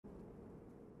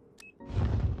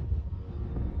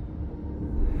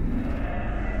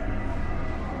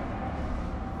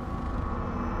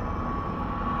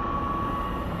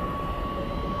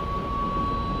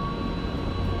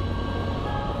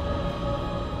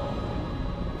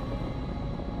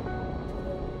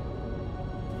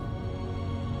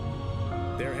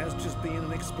There has just been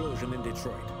an explosion in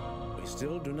Detroit. We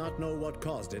still do not know what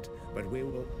caused it, but we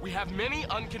will... We have many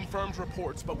unconfirmed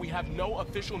reports, but we have no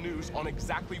official news on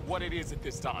exactly what it is at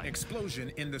this time.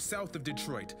 Explosion in the south of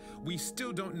Detroit. We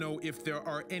still don't know if there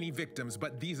are any victims,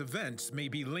 but these events may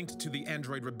be linked to the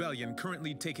Android rebellion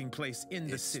currently taking place in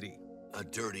the city. A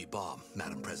dirty bomb,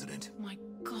 Madam President. My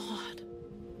God.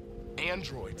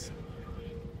 Androids.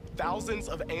 Thousands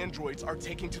of androids are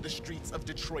taking to the streets of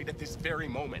Detroit at this very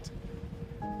moment.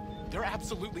 They're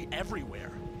absolutely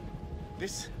everywhere.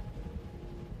 This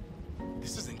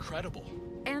is incredible.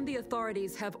 And the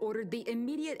authorities have ordered the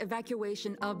immediate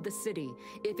evacuation of the city.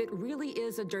 If it really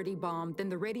is a dirty bomb, then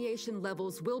the radiation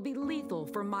levels will be lethal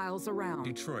for miles around.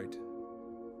 Detroit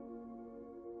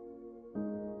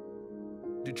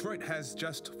has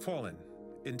just fallen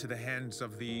into the hands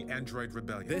of the Android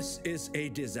rebellion. This is a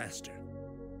disaster.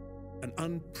 An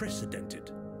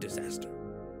unprecedented disaster.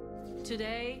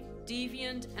 Today,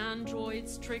 deviant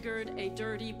androids triggered a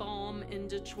dirty bomb in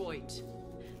Detroit.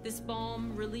 This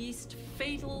bomb released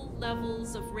fatal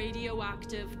levels of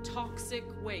radioactive toxic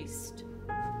waste.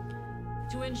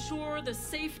 To ensure the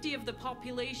safety of the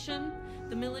population,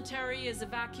 the military is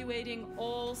evacuating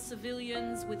all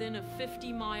civilians within a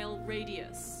 50-mile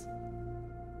radius.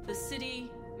 The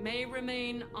city may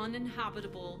remain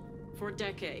uninhabitable for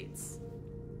decades.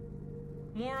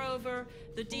 Moreover,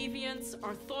 the deviants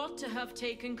are thought to have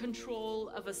taken control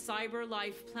of a cyber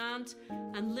life plant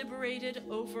and liberated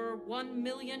over 1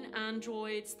 million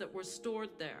androids that were stored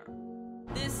there.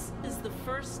 This is the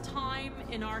first time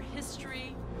in our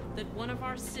history that one of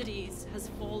our cities has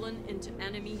fallen into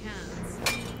enemy hands.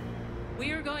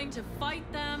 We are going to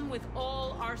fight them with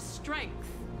all our strength,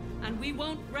 and we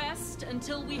won't rest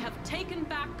until we have taken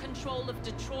back control of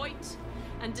Detroit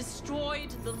and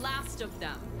destroyed the last of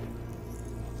them.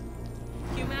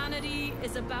 Humanity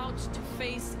is about to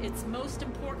face its most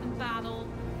important battle,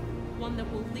 one that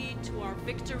will lead to our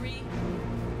victory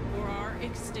or our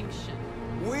extinction.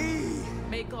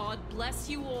 May God bless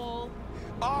you all.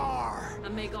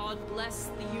 And may God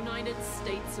bless the United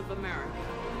States of America.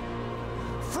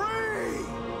 Free!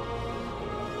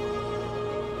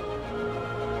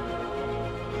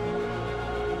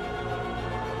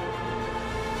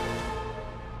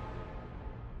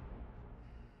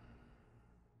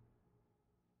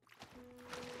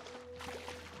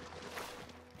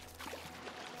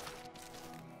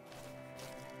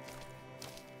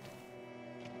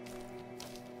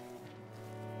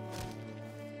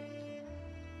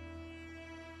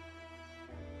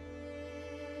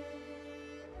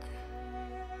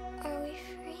 Are we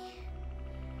free?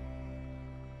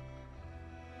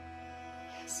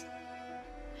 Yes.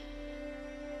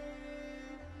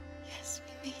 Yes,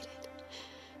 we made it.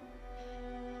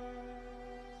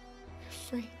 We're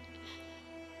free.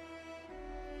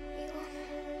 We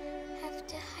won't have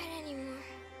to hide anymore.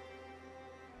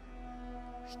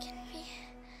 We can be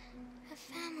a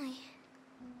family.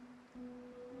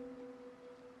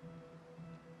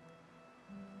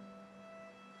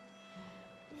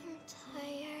 I'm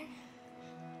tired.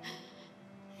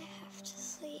 I have to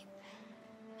sleep.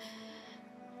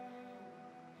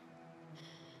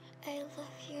 I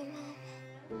love you,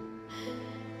 Mom.